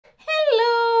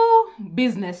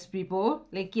business people.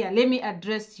 Like, yeah, let me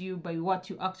address you by what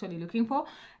you're actually looking for.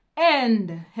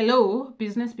 And hello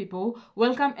business people,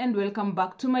 welcome and welcome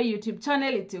back to my YouTube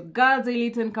channel. It's your girl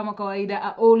Zaylit, and kama kawaida,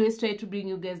 I always try to bring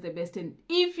you guys the best. And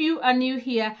if you are new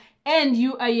here and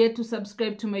you are yet to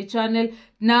subscribe to my channel,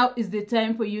 now is the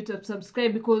time for you to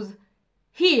subscribe, because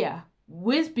here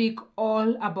we speak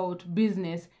all about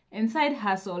business and side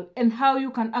hustle and how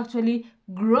you can actually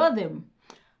grow them.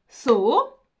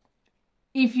 So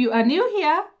if you are new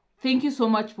here, thank you so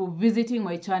much for visiting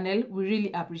my channel. We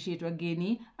really appreciate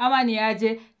wageni. Ama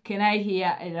niaje, can I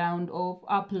hear a round of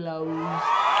applause?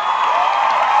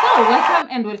 So welcome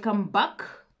and welcome back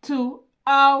to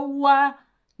our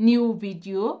new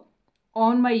video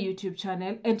on my YouTube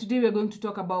channel. And today we're going to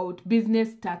talk about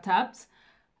business startups,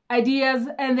 ideas,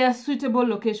 and their suitable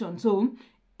location. So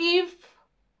if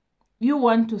you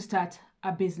want to start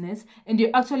a business and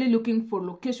you're actually looking for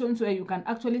locations where you can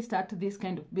actually start this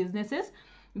kind of businesses,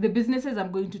 the businesses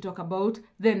I'm going to talk about,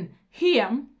 then here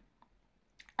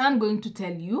I'm going to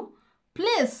tell you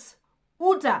place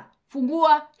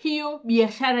fungua hiyo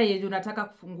biashara yenye unataka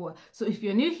kufungua. So if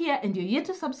you're new here and you're yet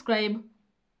to subscribe,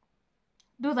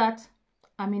 do that.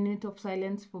 A minute of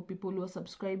silence for people who are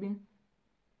subscribing.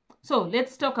 So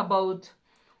let's talk about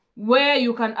where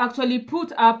you can actually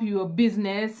put up your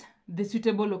business, the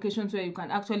suitable locations where you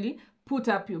can actually put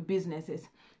up your businesses.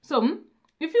 So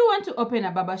if you want to open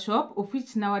a barber shop, of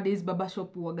which nowadays barber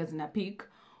shop huwaga zina peak,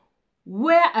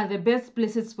 where are the best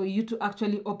places for you to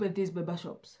actually open these barber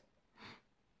shops?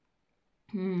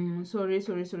 Sorry,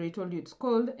 I told you it's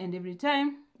cold, and every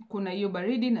time kuna hiyo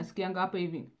baridi nasikianga hapa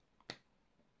hivi.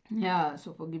 Yeah,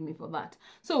 so forgive me for that.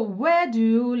 So where do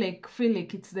you feel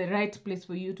like it's the right place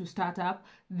for you to start up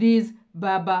these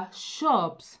barber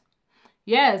shops?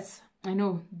 Yes, I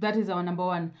know that is our number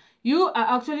one. You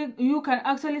can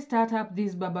actually start up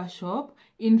this barber shop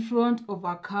in front of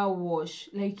a car wash.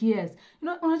 Like, yes,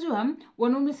 unajua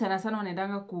wanaume sana sana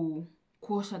wanaendanga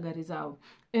kuosha gari zao,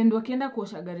 and wakienda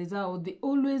kuosha gari zao, they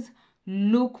always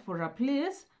look for a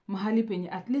place mahali penye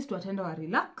at least wataenda wa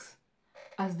relax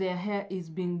as their hair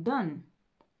is being done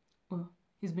or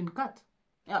is being cut.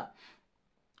 Yeah.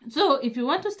 So if you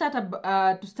want to start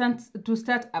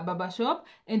a barber shop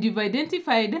and you've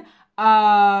identified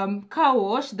car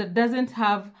wash that doesn't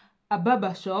have a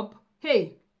barber shop,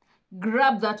 hey,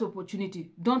 grab that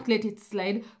opportunity. Don't let it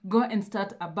slide. Go and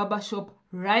start a barber shop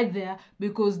right there,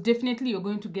 because definitely you're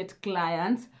going to get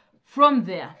clients from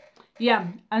there. Yeah.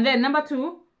 And then number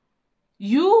two,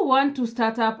 you want to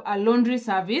start up a laundry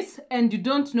service and you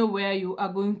don't know where you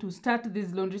are going to start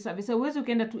this laundry service. Huwezi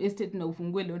ukaenda to estate na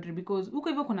ufungue laundry, because huko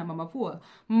hivyo kuna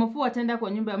mamafua atenda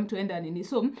kwa nyumba ya mtu enda nini.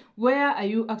 So where are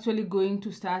you actually going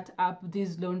to start up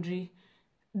this laundry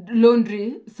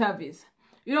service?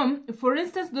 For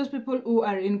instance, those people who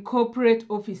are in corporate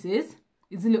offices,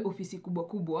 zile ofisi kubwa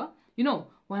kubwa,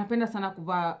 wanapenda sana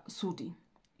kuvaa suti,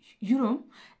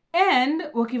 and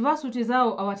wakivaa suti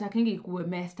zao hawatakingi kuwe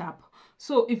messed up.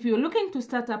 So if you're looking to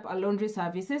start up a laundry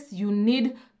services, you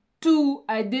need to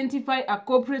identify a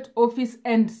corporate office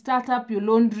and start up your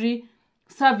laundry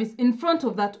service in front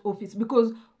of that office,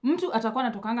 because mtu atakuwa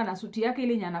anatokanga na suti yake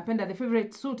ile yenye anapenda, the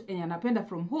favorite suit yenye anapenda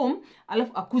from home,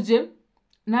 alafu akuje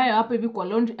nayo hapa hivi kwa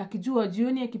laundry, akijua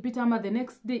jioni akipita ama the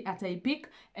next day ataipik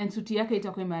and suti yake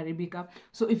itakuwa imeharibika.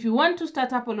 So if you want to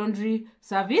start up a laundry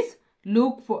service,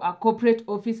 look for a corporate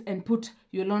office and put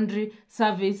your laundry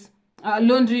service,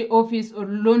 laundry office or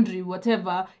laundry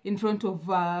whatever in front of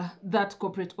that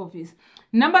corporate office.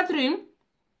 Number three,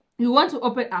 you want to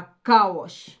open a car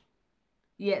wash.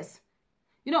 Yes,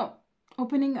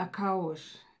 opening a car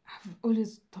wash, I've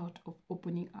always thought of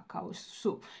opening a car wash.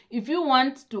 So if you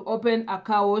want to open a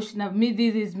car wash, now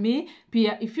this is me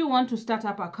Pia, if you want to start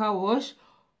up a car wash,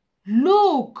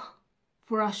 look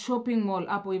for a shopping mall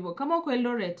hapo hivyo. Kama uko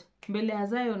Eldoret, mbele ya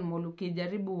Zion Mall,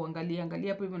 ukijaribu uangalia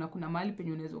hapo hivyo na kuna mahali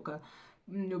penye unaweza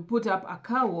put up a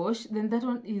car wash, then that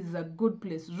one is a good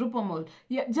place. Rupa Mall.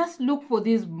 Yeah, just look for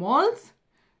these malls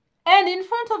and in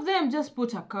front of them just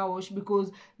put a car wash,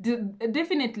 because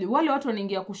definitely wale watu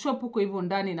wanaingia kushop huko hivyo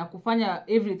ndani na kufanya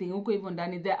everything huko hivyo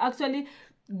ndani, they're actually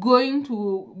going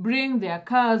to bring their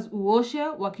cars uoshe,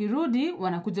 wakirudi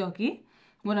wanakuja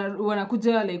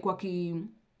like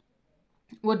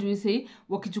what do we say,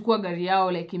 wakichukua gari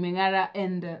yao like imengara,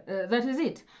 and that is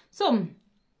it. So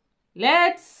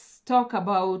let's talk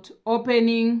about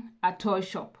opening a toy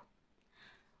shop.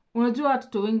 Unajua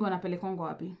watoto wengi wanapelekongo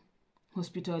wapi?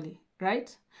 Hospitali.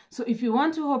 right? So if you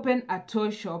want to open a toy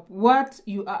shop, what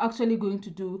you are actually going to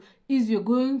do is you're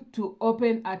going to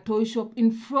open a toy shop in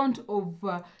front of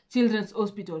children's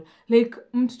hospital. Like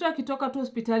mtoto akitoka to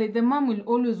hospitali, the mom will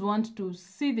always want to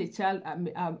see the child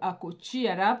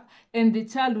cheer up, and the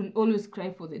child will always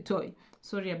cry for the toy.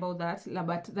 Sorry about that,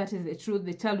 but that is the truth.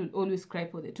 The child will always cry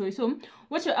for the toy. So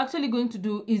what you're actually going to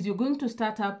do is you're going to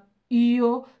start up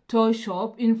your toy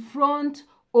shop in front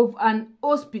of an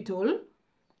hospital.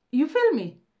 You feel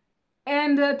me?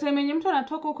 And time yenye mtu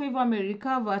anatoka huko hivyo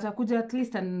amerecover, atakuja at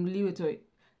least anunuliwe toy.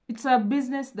 It's a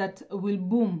business that will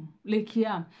boom. Like,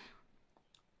 yeah,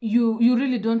 you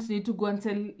really don't need to go and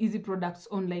sell easy products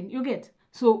online. You get?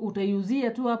 So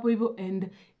utaiuzia tu hapo hivyo and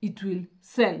it will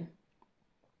sell.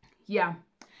 Yeah.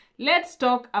 Let's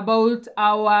talk about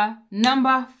our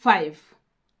number 5.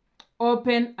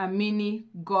 Open a mini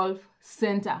golf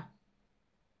center.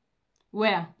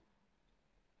 Where?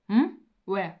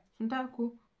 Where?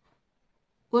 Suntaku.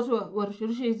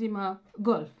 Warushe hizi ma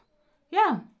golf.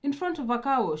 Yeah, in front of a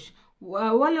car wash.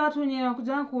 Wale watu wenye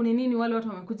wanakuja kunini, wale watu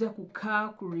wamekuja kukaa,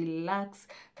 kurelax.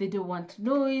 They don't want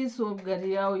noise. So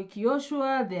gari yao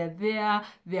ikioshwa, they are there,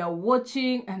 they are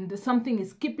watching, and something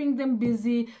is keeping them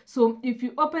busy. So if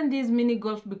you open this mini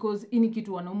golf, because ini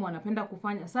kitu wanaume wanapenda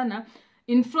kufanya sana,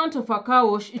 in front of a car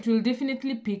wash, it will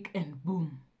definitely pick and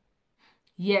boom.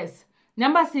 Yes.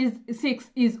 Number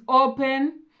 6 is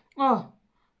open.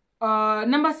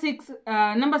 Number 6,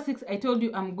 I told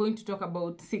you I'm going to talk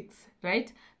about 6,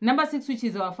 right? Number 6, which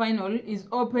is our final, is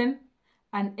open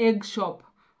an egg shop.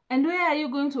 And where are you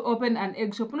going to open an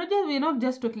egg shop? We're not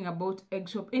just talking about egg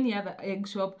shop, any other egg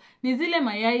shop. Ni zile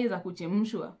mayai za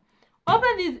kuchemshwa.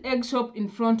 Open this egg shop in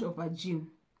front of a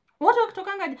gym. What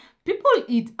wakitokanga? People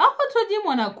eat. Hao watu wa gym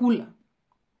wanakula.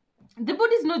 The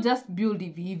body is not just build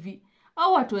hivi.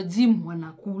 Hao watu wa gym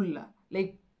wanakula.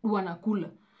 Like, wanakula.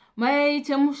 Mayai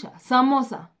chemsha,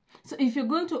 samosa. So if you're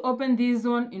going to open this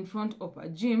one in front of a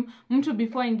gym, mtu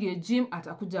before ingie gym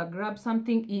atakuja grab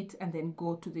something, eat, and then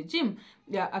go to the gym.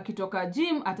 Yeah, akitoka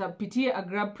gym atapitia a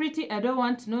grab pretty. I don't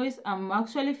want noise. I'm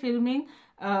actually filming.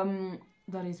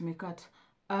 That is my cat.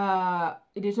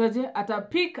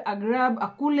 Atapick a grab,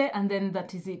 akule, and then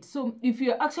that is it. So if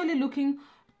you're actually looking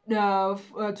to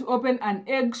open an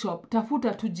egg shop,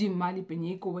 tafuta tu gym mali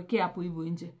penye iko, weke hapo hivyo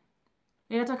nje.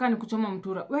 Ataka ni kuchoma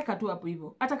mtura, weka tu hapo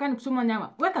hivyo. Ataka ni kuchoma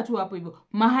nyama, weka tu hapo hivyo.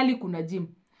 Mahali kuna gym.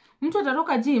 Mtu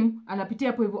atatoka gym, anapitia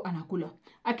hapo hivyo anakula.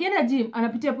 Akienda gym,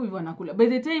 anapitia hapo hivyo anakula. By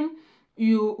the time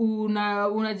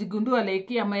unajigundua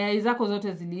like ya mayai zako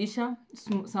zote ziliisha,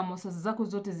 samosa zako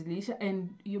zote ziliisha, and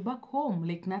you're back home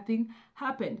like nothing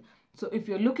happened. So if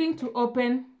you're looking to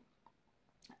open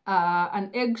an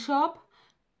egg shop,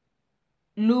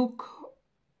 look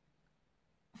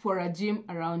for a gym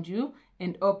around you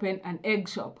and open an egg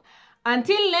shop.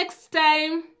 Until next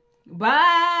time,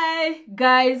 bye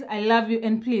guys. I love you,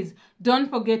 and please don't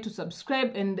forget to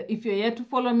subscribe. And if you're yet to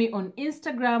follow me on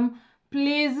Instagram,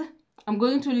 please, I'm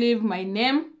going to leave my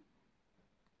name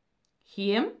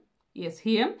here. Yes,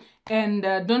 here. And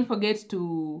don't forget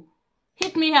to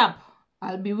hit me up.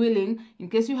 I'll be willing, in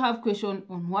case you have questions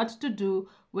on what to do,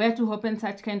 where to open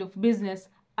such kind of business.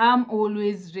 I'm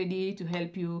always ready to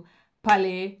help you.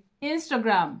 Pale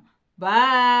Instagram.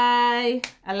 Bye.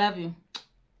 I love you.